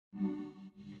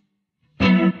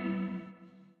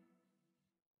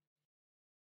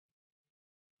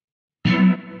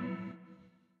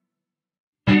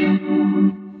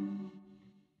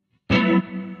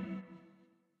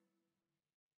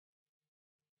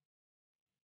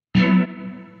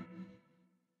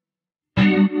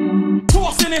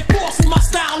Flossing and forcing, my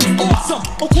style is awesome.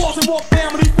 I'm causing more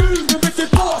family feuds than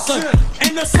Richard Dawson.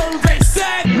 And the survey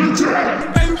said,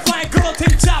 baby, Flying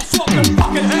Guillotine chops off your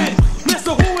fucking head.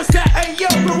 Mister, who is that? Hey yo,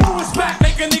 the Wu is back,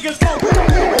 making niggas go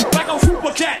like a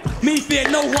super cat. Me fear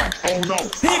no one. Oh no.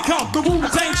 Here comes the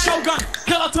Wu-Tang shogun.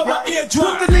 Killer to my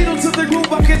eardrum. Put the needle to the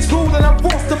groove, I get screwed and I'm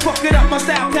forced to fuck it up. My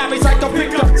style carries like a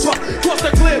pickup truck. Cross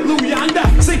the clear blue yonder.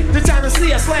 See, the time to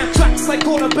see I slam tracks like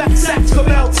quarterback sacks from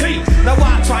LT. Now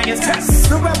I try and test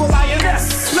the rebel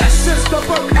INS. Flesh since the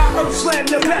birth, I earth slam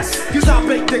the best. Cause I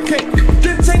bake the cake,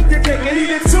 then take the cake and eat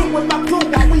it too with my crew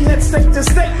while we head state to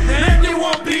state. And if you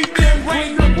want beef, then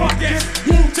bring the bucket.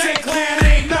 Wu-Tang Clan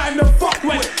ain't nothing to fuck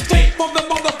with. Take from the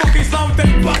motherfucking slums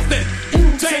they busted.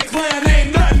 Wu-Tang Clan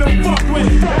ain't nothing to fuck with.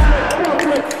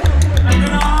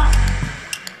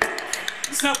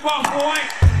 Step up, boy.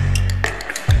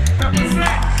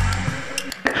 Represent.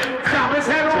 Chop his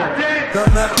head off, Dan. The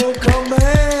knuckle come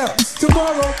here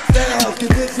tomorrow. Now get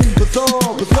busy, bizarro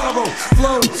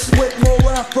flow with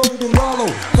more afro than Rollo.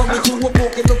 Coming to a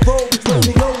walk in the road between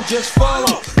the road, just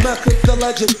follow. Method's the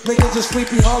legend, niggas are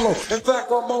sleepy hollow. In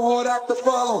fact, I'm a hard act to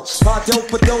follow. I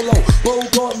dope a dolo,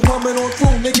 Bogart coming on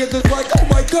through. Niggas is like, oh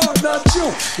my god, not you.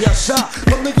 Yes, I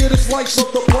come to get a slice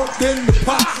of the pumpkin, the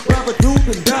pie. Rather do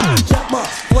than die. Check my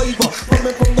flavor,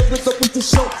 coming from the bitter with the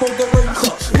soap for the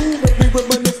razor. Ooh, make me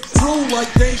reminisce through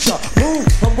like deja. Ooh,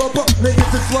 I'm rubber,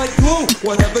 niggas is like glue.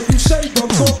 Whatever you say,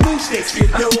 don't talk business, you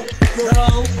do.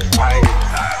 No.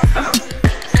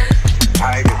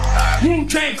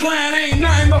 Wu-Tang Clan ain't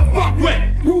nothing to fuck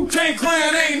with. Wu-Tang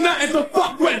Clan ain't nothing to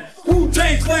fuck with.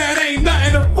 Wu-Tang Clan ain't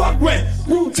nothing to fuck with.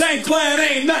 Wu-Tang Clan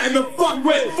ain't nothing to fuck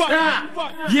with.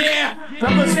 Yeah,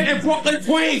 representing Brooklyn,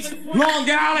 Queens, Long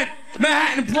Island,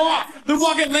 Manhattan Park, the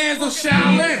rugged lands of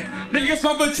Shaolin. Niggas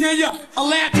from Virginia,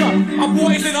 Atlanta, my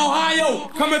boys in Ohio,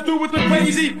 coming through with the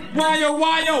crazy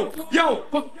wyo. Yo,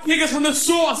 niggas from the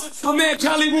source, my man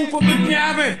Kelly Wu from the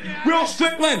cabin, Real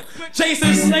Strickland,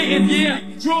 Jason Slayton, yeah,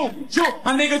 Drew,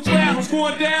 my nigga Trav was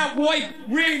going down, boy.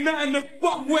 We ain't nothing to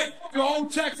fuck with. The whole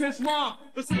Texas mob,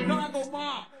 the Chicago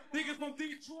mob, niggas from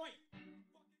Detroit.